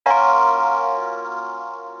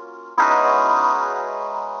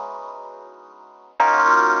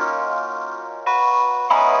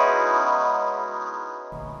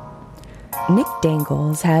Nick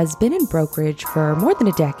Dangles has been in brokerage for more than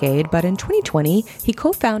a decade, but in 2020, he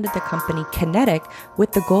co-founded the company Kinetic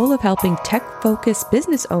with the goal of helping tech-focused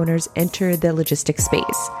business owners enter the logistics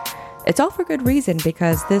space. It's all for good reason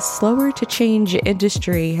because this slower-to-change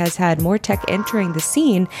industry has had more tech entering the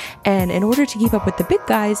scene, and in order to keep up with the big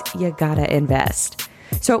guys, you gotta invest.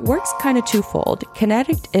 So it works kind of twofold.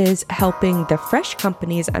 Kinetic is helping the fresh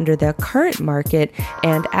companies under the current market,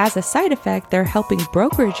 and as a side effect, they're helping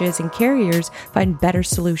brokerages and carriers find better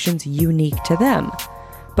solutions unique to them.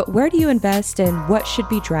 But where do you invest and what should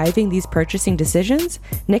be driving these purchasing decisions?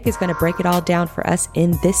 Nick is going to break it all down for us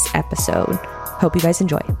in this episode. Hope you guys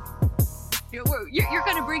enjoy. You're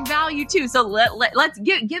going to bring value too. So let's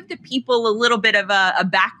give the people a little bit of a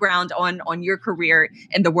background on your career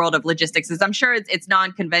in the world of logistics, as I'm sure it's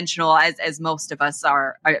non-conventional as most of us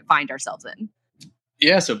find ourselves in.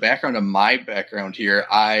 Yeah. So background on my background here.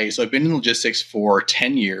 I've been in logistics for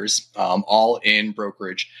 10 years, all in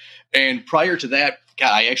brokerage. And prior to that,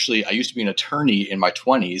 I used to be an attorney in my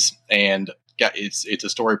 20s, and it's a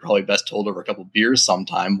story probably best told over a couple of beers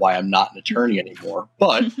sometime why I'm not an attorney anymore.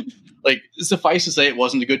 But suffice to say, it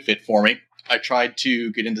wasn't a good fit for me. I tried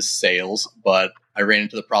to get into sales, but I ran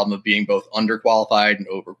into the problem of being both underqualified and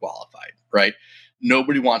overqualified, right?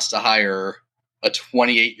 Nobody wants to hire a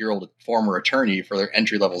 28-year-old former attorney for their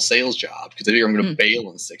entry-level sales job because they figure I'm going to bail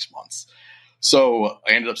in 6 months. So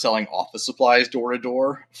I ended up selling office supplies door to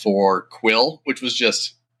door for Quill, which was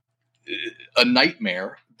just a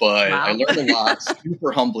nightmare, but wow. I learned a lot.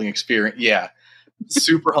 Super humbling experience. Yeah.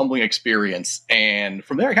 Super humbling experience. And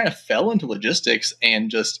from there, I kind of fell into logistics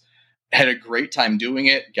and just had a great time doing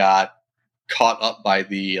it. Got caught up by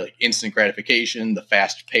the instant gratification, the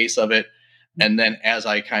fast pace of it. And then as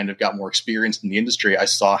I kind of got more experienced in the industry, I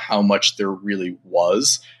saw how much there really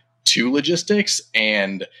was to logistics,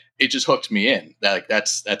 and it just hooked me in.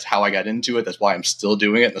 That's how I got into it. That's why I'm still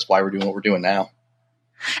doing it. That's why we're doing what we're doing now.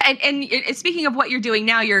 And speaking of what you're doing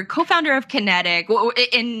now, you're co-founder of Kinetic,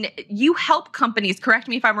 and you help companies, correct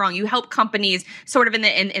me if I'm wrong, you help companies sort of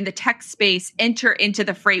in the tech space enter into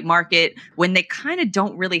the freight market when they kind of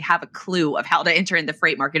don't really have a clue of how to enter in the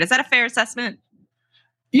freight market. Is that a fair assessment?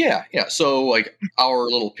 Yeah. So our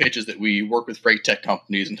little pitch is that we work with freight tech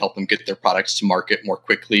companies and help them get their products to market more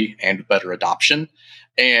quickly and better adoption.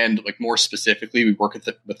 And more specifically, we work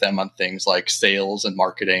with them on things like sales and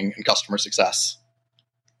marketing and customer success.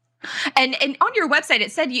 And on your website,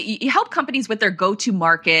 it said you help companies with their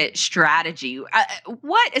go-to-market strategy.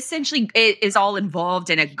 What essentially is all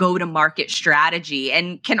involved in a go-to-market strategy,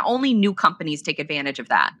 and can only new companies take advantage of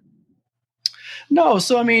that? No.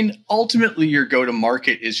 So, ultimately, your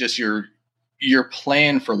go-to-market is just your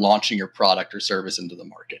plan for launching your product or service into the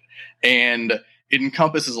market. And it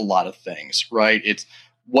encompasses a lot of things, right? It's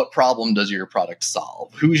what problem does your product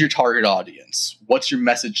solve? Who's your target audience? What's your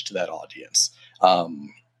message to that audience?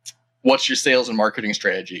 What's your sales and marketing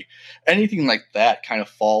strategy? Anything like that kind of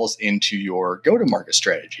falls into your go-to-market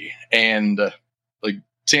strategy. And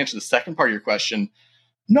to answer the second part of your question,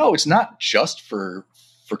 no, it's not just for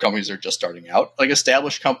companies that are just starting out.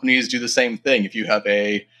 Established companies do the same thing. If you have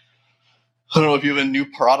a new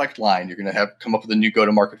product line, you're going to come up with a new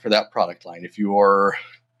go-to-market for that product line. If you're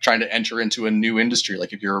trying to enter into a new industry,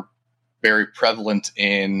 if you're very prevalent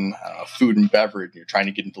in food and beverage, and you're trying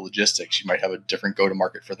to get into logistics, you might have a different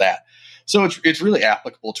go-to-market for that. So it's really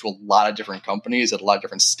applicable to a lot of different companies at a lot of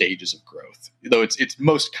different stages of growth, though it's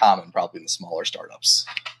most common probably in the smaller startups.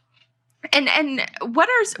 And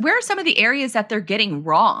where are some of the areas that they're getting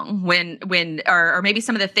wrong or maybe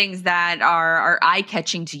some of the things that are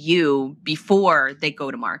eye-catching to you before they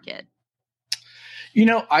go to market?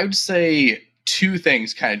 I would say two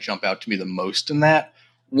things kind of jump out to me the most in that.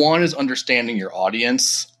 One is understanding your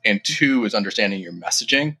audience, and two is understanding your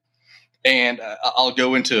messaging. And I'll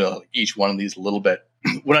go into each one of these a little bit.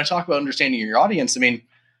 When I talk about understanding your audience, when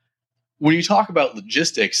you talk about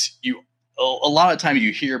logistics, a lot of time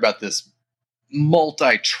you hear about this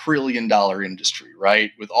multi-trillion-dollar industry,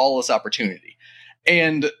 right, with all this opportunity.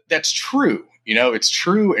 And that's true. It's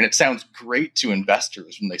true, and it sounds great to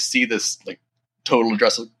investors when they see this total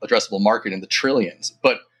addressable market in the trillions.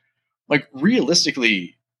 But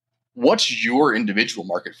realistically, what's your individual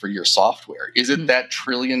market for your software? Is it that $1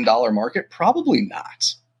 trillion market? Probably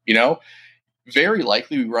not. Very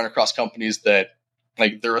likely we run across companies that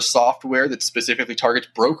they're a software that specifically targets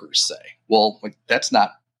brokers, say. Well, that's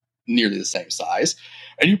not nearly the same size.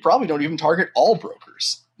 And you probably don't even target all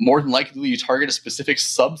brokers. More than likely, you target a specific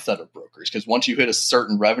subset of brokers, because once you hit a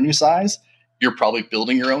certain revenue size, you're probably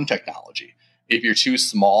building your own technology. If you're too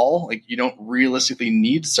small, you don't realistically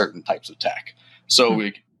need certain types of tech. So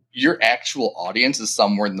your actual audience is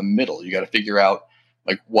somewhere in the middle. You got to figure out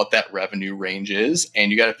like what that revenue range is,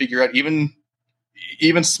 and you got to figure out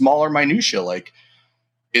even smaller minutia, like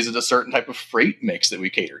is it a certain type of freight mix that we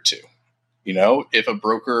cater to? You know, if a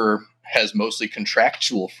broker has mostly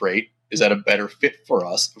contractual freight, is that a better fit for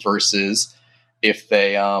us versus if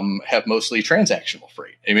they have mostly transactional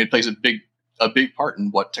freight? I mean, it plays a big part in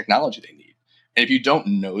what technology they need. And if you don't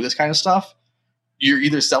know this kind of stuff, you're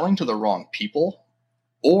either selling to the wrong people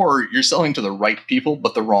or you're selling to the right people,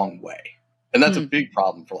 but the wrong way. And that's a big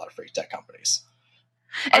problem for a lot of freight tech companies.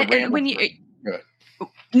 And when you...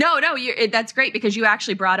 No, that's great because you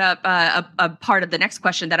actually brought up a part of the next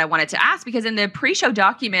question that I wanted to ask, because in the pre-show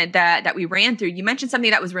document that we ran through, you mentioned something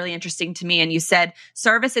that was really interesting to me. And you said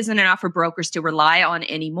service isn't enough for brokers to rely on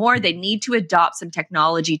anymore. They need to adopt some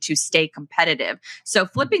technology to stay competitive. So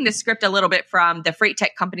flipping the script a little bit from the freight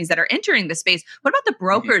tech companies that are entering the space, what about the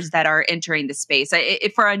brokers that are entering the space?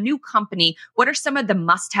 For a new company, what are some of the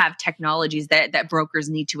must-have technologies that brokers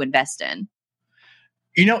need to invest in?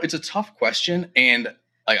 You know, it's a tough question, and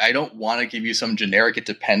like I don't want to give you some generic "it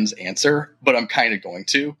depends" answer, but I'm kind of going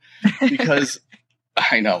to, because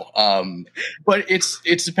I know. But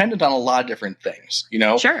it's dependent on a lot of different things. You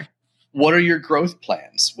know, sure. What are your growth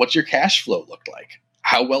plans? What's your cash flow look like?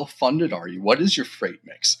 How well funded are you? What is your freight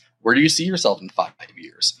mix? Where do you see yourself in 5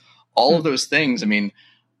 years? All of those things. I mean,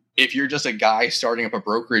 if you're just a guy starting up a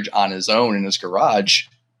brokerage on his own in his garage,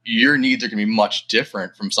 your needs are going to be much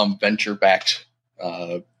different from some venture-backed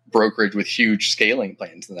brokerage with huge scaling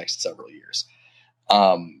plans in the next several years.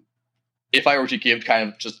 If I were to give kind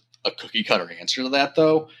of just a cookie cutter answer to that,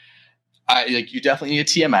 though, you definitely need a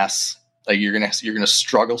TMS. Like you're gonna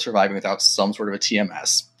struggle surviving without some sort of a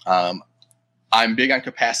TMS. I'm big on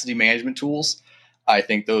capacity management tools. I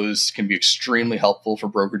think those can be extremely helpful for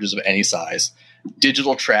brokerages of any size.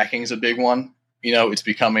 Digital tracking is a big one. You know, it's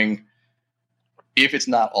becoming, if it's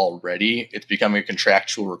not already, it's becoming a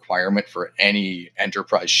contractual requirement for any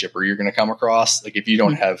enterprise shipper you're going to come across. Like if you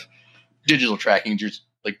don't have digital tracking,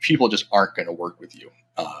 people just aren't going to work with you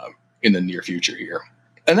in the near future here.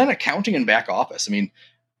 And then accounting and back office. I mean,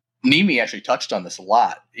 Nimi actually touched on this a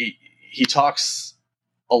lot. He talks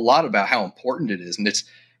a lot about how important it is, and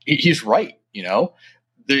he's right. You know,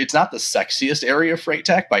 it's not the sexiest area of freight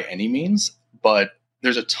tech by any means, but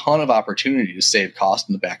there's a ton of opportunity to save cost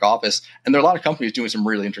in the back office. And there are a lot of companies doing some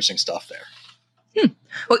really interesting stuff there.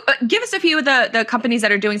 Well, give us a few of the companies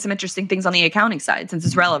that are doing some interesting things on the accounting side, since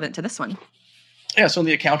it's relevant to this one. Yeah, so on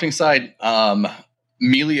the accounting side,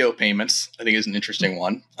 Melio Payments, I think, is an interesting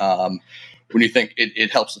one. When you think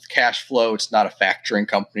it helps with cash flow, it's not a factoring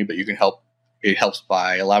company, but it helps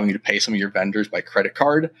by allowing you to pay some of your vendors by credit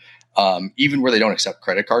card. Even where they don't accept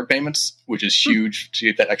credit card payments, which is huge to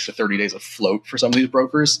get that extra 30 days of float for some of these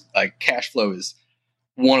brokers. Like cash flow is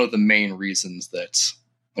one of the main reasons that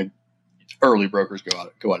like early brokers go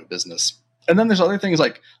out of business. And then there's other things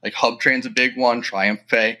like HubTran's a big one,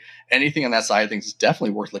 TriumphPay. Anything on that side of things is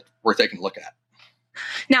definitely worth taking a look at.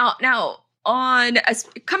 Now on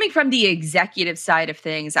coming from the executive side of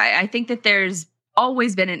things, I think that there's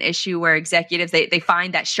always been an issue where executives, they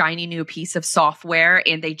find that shiny new piece of software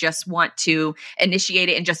and they just want to initiate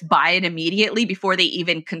it and just buy it immediately before they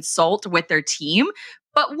even consult with their team.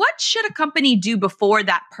 But what should a company do before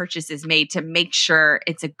that purchase is made to make sure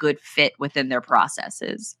it's a good fit within their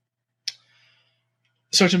processes?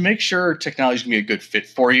 So to make sure technology can be a good fit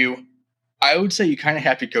for you, I would say you kind of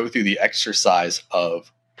have to go through the exercise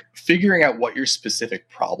of figuring out what your specific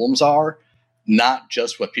problems are, not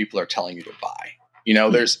just what people are telling you to buy. You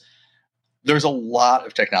know, there's a lot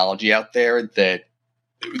of technology out there that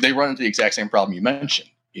they run into the exact same problem you mentioned.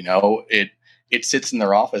 You know, it sits in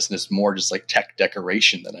their office and it's more just like tech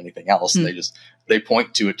decoration than anything else. And they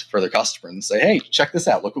point to it for their customer and say, hey, check this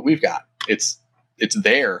out. Look what we've got. It's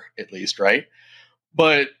there at least, right?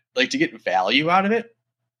 But like to get value out of it,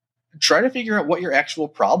 try to figure out what your actual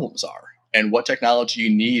problems are and what technology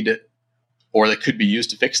you need or that could be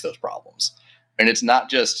used to fix those problems. And it's not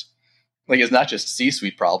just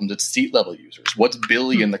C-suite problems, it's seat level users. What's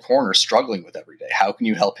Billy in the corner struggling with every day? How can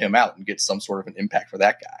you help him out and get some sort of an impact for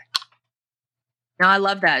that guy? No, I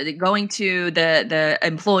love that. Going to the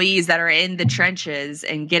employees that are in the trenches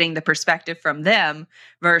and getting the perspective from them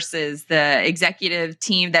versus the executive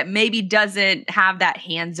team that maybe doesn't have that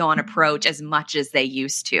hands-on approach as much as they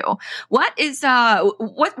used to. What is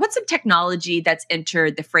what's some technology that's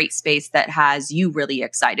entered the freight space that has you really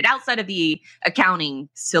excited outside of the accounting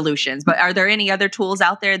solutions? But are there any other tools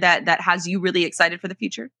out there that has you really excited for the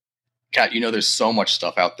future? Kat, there's so much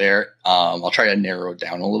stuff out there. I'll try to narrow it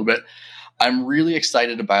down a little bit. I'm really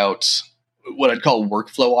excited about what I'd call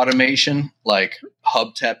workflow automation, like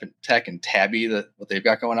Hub Tech and Tabby, what they've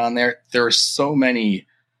got going on there. There are so many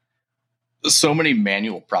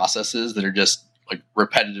manual processes that are just like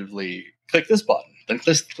repetitively click this button, then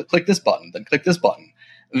click this button, then click this button,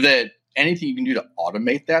 that anything you can do to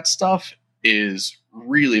automate that stuff is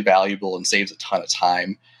really valuable and saves a ton of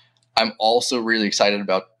time. I'm also really excited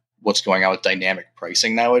about what's going on with dynamic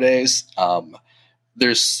pricing nowadays.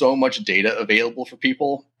 There's so much data available for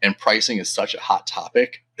people, and pricing is such a hot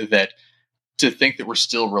topic that to think that we're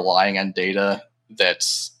still relying on data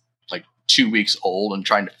that's like 2 weeks old and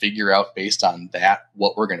trying to figure out based on that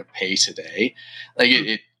what we're going to pay today,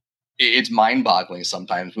 like it's mind-boggling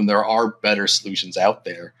sometimes when there are better solutions out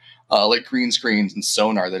there, like Green Screens and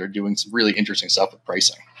Sonar, that are doing some really interesting stuff with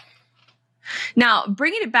pricing. Now,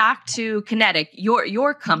 bringing it back to Kinetic,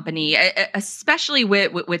 your company, especially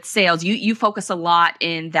with sales, you focus a lot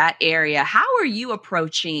in that area. How are you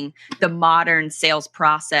approaching the modern sales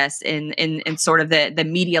process in sort of the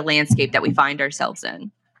media landscape that we find ourselves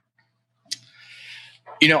in?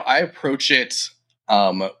 I approach it,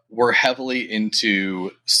 we're heavily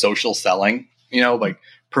into social selling, like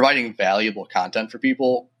providing valuable content for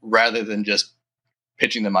people rather than just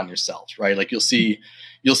pitching them on yourself, right? Like you'll see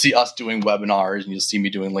us doing webinars and you'll see me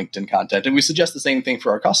doing LinkedIn content, and we suggest the same thing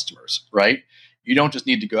for our customers, right? You don't just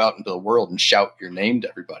need to go out into the world and shout your name to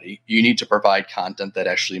everybody. You need to provide content that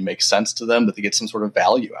actually makes sense to them, that they get some sort of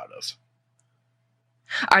value out of.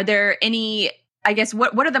 Are there any, I guess,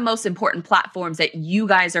 what are the most important platforms that you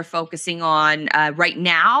guys are focusing on right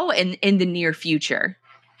now and in the near future?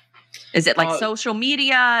 Is it like social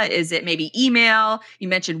media? Is it maybe email? You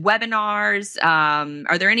mentioned webinars.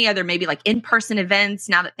 Are there any other maybe like in-person events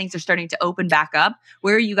now that things are starting to open back up?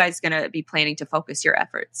 Where are you guys going to be planning to focus your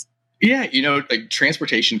efforts? Yeah, like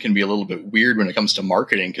transportation can be a little bit weird when it comes to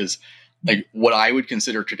marketing, because like what I would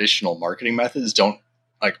consider traditional marketing methods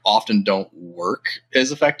often don't work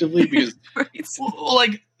as effectively because Right.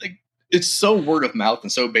 like it's so word of mouth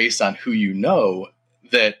and so based on who you know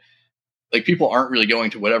that like people aren't really going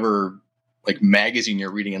to whatever like magazine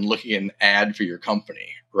you're reading and looking at an ad for your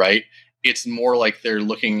company, right? It's more like they're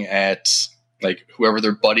looking at like whoever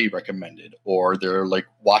their buddy recommended, or they're like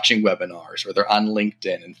watching webinars, or they're on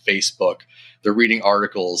LinkedIn and Facebook. They're reading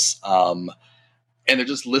articles, and they're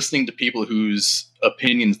just listening to people whose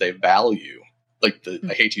opinions they value. Like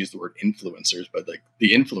I hate to use the word influencers, but like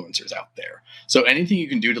the influencers out there. So anything you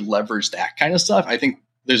can do to leverage that kind of stuff, I think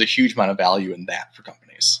there's a huge amount of value in that for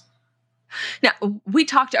companies. Now, we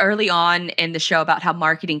talked early on in the show about how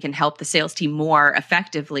marketing can help the sales team more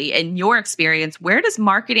effectively. In your experience, where does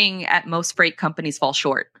marketing at most freight companies fall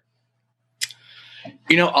short?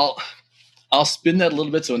 I'll spin that a little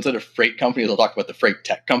bit. So instead of freight companies, I'll talk about the freight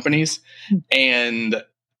tech companies. And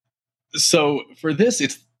so for this,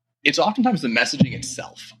 it's oftentimes the messaging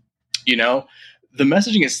itself. The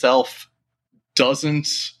messaging itself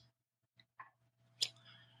doesn't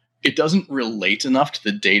relate enough to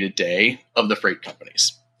the day-to-day of the freight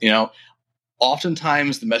companies.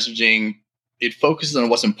 Oftentimes the messaging, it focuses on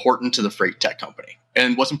what's important to the freight tech company.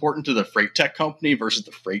 And what's important to the freight tech company versus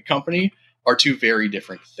the freight company are two very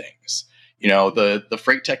different things. The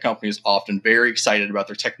freight tech company is often very excited about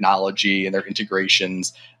their technology and their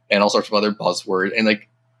integrations and all sorts of other buzzwords. And like,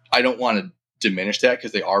 I don't want to diminish that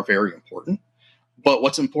because they are very important. But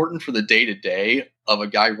what's important for the day-to-day of a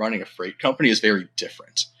guy running a freight company is very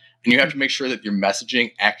different. And you have to make sure that your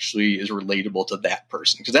messaging actually is relatable to that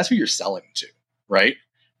person, because that's who you're selling to, right?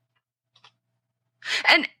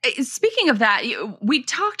 And speaking of that, we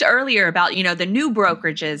talked earlier about, the new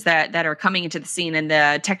brokerages that are coming into the scene and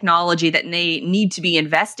the technology that they need to be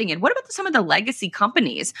investing in. What about some of the legacy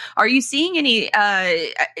companies? Are you seeing any,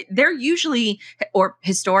 they're usually or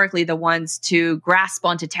historically the ones to grasp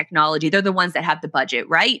onto technology. They're the ones that have the budget,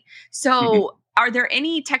 right? So Are there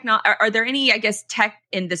any I guess, tech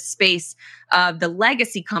in the space of the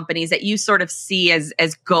legacy companies that you sort of see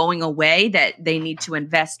as going away that they need to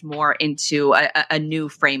invest more into a new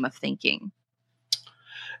frame of thinking?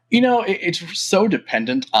 It's so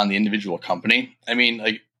dependent on the individual company. I mean,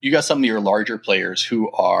 like you got some of your larger players who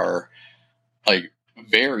are like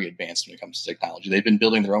very advanced when it comes to technology. They've been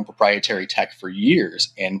building their own proprietary tech for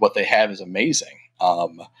years, and what they have is amazing.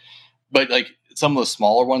 But like some of the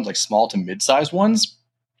smaller ones, like small to mid-sized ones,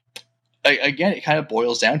 again, it kind of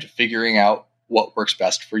boils down to figuring out what works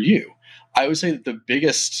best for you. I would say that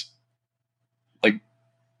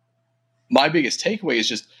my biggest takeaway is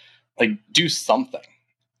just like do something.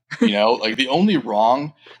 Like the only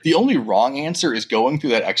wrong answer is going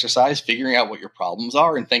through that exercise, figuring out what your problems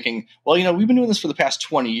are, and thinking, well, we've been doing this for the past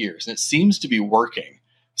 20 years, and it seems to be working.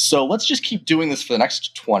 So let's just keep doing this for the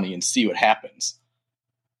next 20 and see what happens.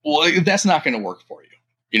 Well, that's not going to work for you.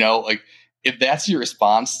 You know, like if that's your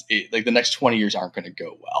response, like the next 20 years aren't going to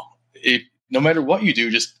go well. No matter what you do,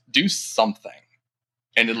 just do something.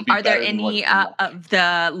 And it'll be. Are there any of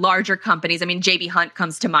the larger companies? I mean, JB Hunt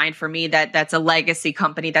comes to mind for me. That's a legacy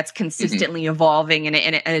company that's consistently evolving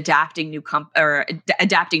and adapting new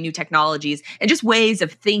technologies and just ways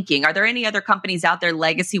of thinking. Are there any other companies out there,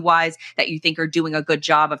 legacy wise, that you think are doing a good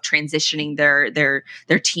job of transitioning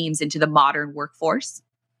their teams into the modern workforce?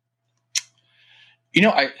 You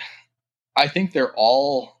know, I think they're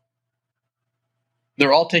all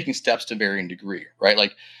taking steps to varying degree, right?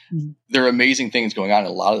 Like there are amazing things going on in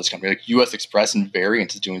a lot of this company. Like US Express and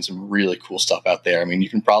Variant is doing some really cool stuff out there. I mean, you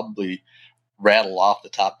can probably rattle off the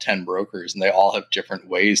top 10 brokers, and they all have different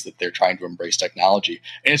ways that they're trying to embrace technology.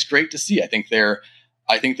 And it's great to see. I think they're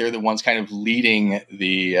the ones kind of leading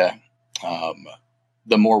the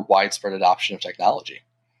more widespread adoption of technology.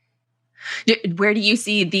 Where do you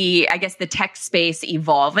see the tech space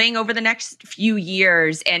evolving over the next few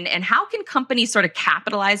years, and how can companies sort of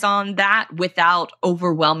capitalize on that without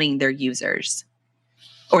overwhelming their users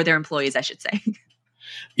or their employees, I should say?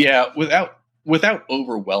 Yeah, without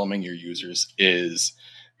overwhelming your users is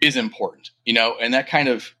important, you know, and that kind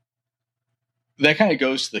of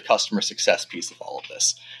goes to the customer success piece of all of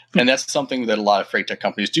this. And that's something that a lot of freight tech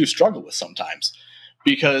companies do struggle with sometimes,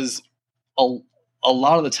 because a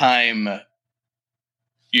lot of the time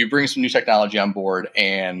you bring some new technology on board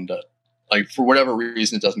and like for whatever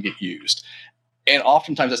reason it doesn't get used. And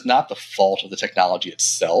oftentimes it's not the fault of the technology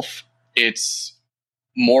itself. It's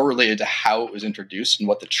more related to how it was introduced and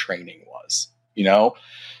what the training was, you know?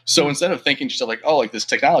 So instead of thinking to yourself like, oh, like this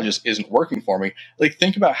technology just isn't working for me, like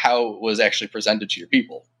think about how it was actually presented to your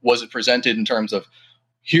people. Was it presented in terms of,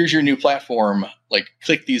 here's your new platform, like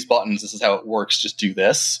click these buttons, this is how it works, just do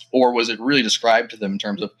this? Or was it really described to them in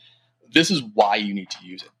terms of, this is why you need to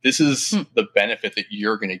use it. This is the benefit that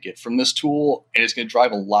you're going to get from this tool, and it's going to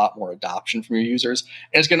drive a lot more adoption from your users,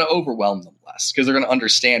 and it's going to overwhelm them less because they're going to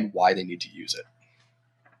understand why they need to use it.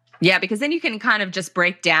 Yeah, because then you can kind of just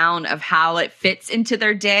break down of how it fits into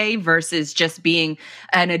their day versus just being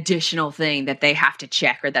an additional thing that they have to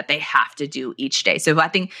check or that they have to do each day. So I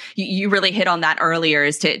think you really hit on that earlier,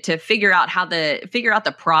 is to figure out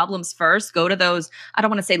the problems first. Go to those, I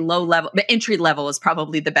don't want to say low level, but entry level is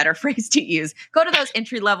probably the better phrase to use. Go to those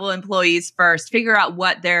entry level employees first, figure out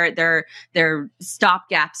what their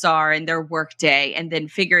stopgaps are in their work day, and then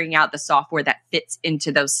figuring out the software that fits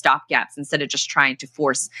into those stopgaps instead of just trying to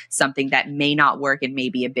force something that may not work and may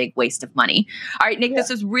be a big waste of money. All right, Nick, This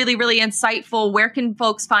was really, really insightful. Where can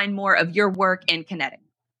folks find more of your work in Kinetic?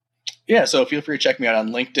 Yeah, so feel free to check me out on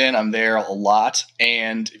LinkedIn. I'm there a lot.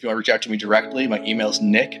 And if you want to reach out to me directly, my email is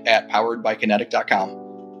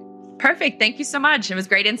nick@poweredbykinetic.com. Perfect. Thank you so much. It was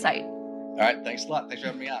great insight. All right, thanks a lot. Thanks for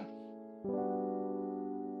having me on.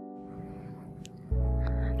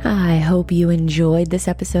 I hope you enjoyed this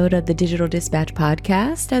episode of the Digital Dispatch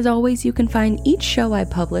podcast. As always, you can find each show I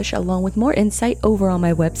publish along with more insight over on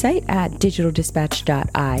my website at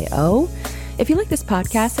digitaldispatch.io. If you like this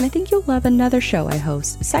podcast, and I think you'll love another show I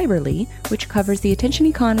host, Cyberly, which covers the attention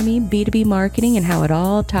economy, B2B marketing, and how it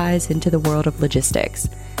all ties into the world of logistics.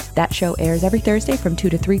 That show airs every Thursday from 2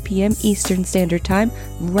 to 3 p.m. Eastern Standard Time,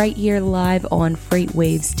 right here live on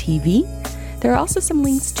FreightWaves TV. There are also some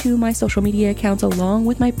links to my social media accounts along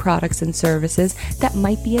with my products and services that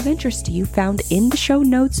might be of interest to you, found in the show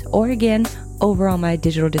notes or again over on my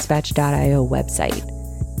digitaldispatch.io website.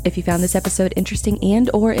 If you found this episode interesting and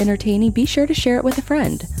or entertaining, be sure to share it with a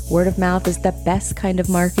friend. Word of mouth is the best kind of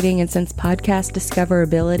marketing, and since podcast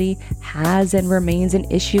discoverability has and remains an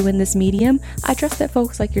issue in this medium, I trust that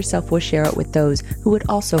folks like yourself will share it with those who would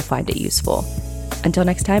also find it useful. Until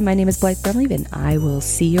next time, my name is Blythe Brumleve, and I will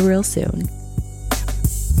see you real soon.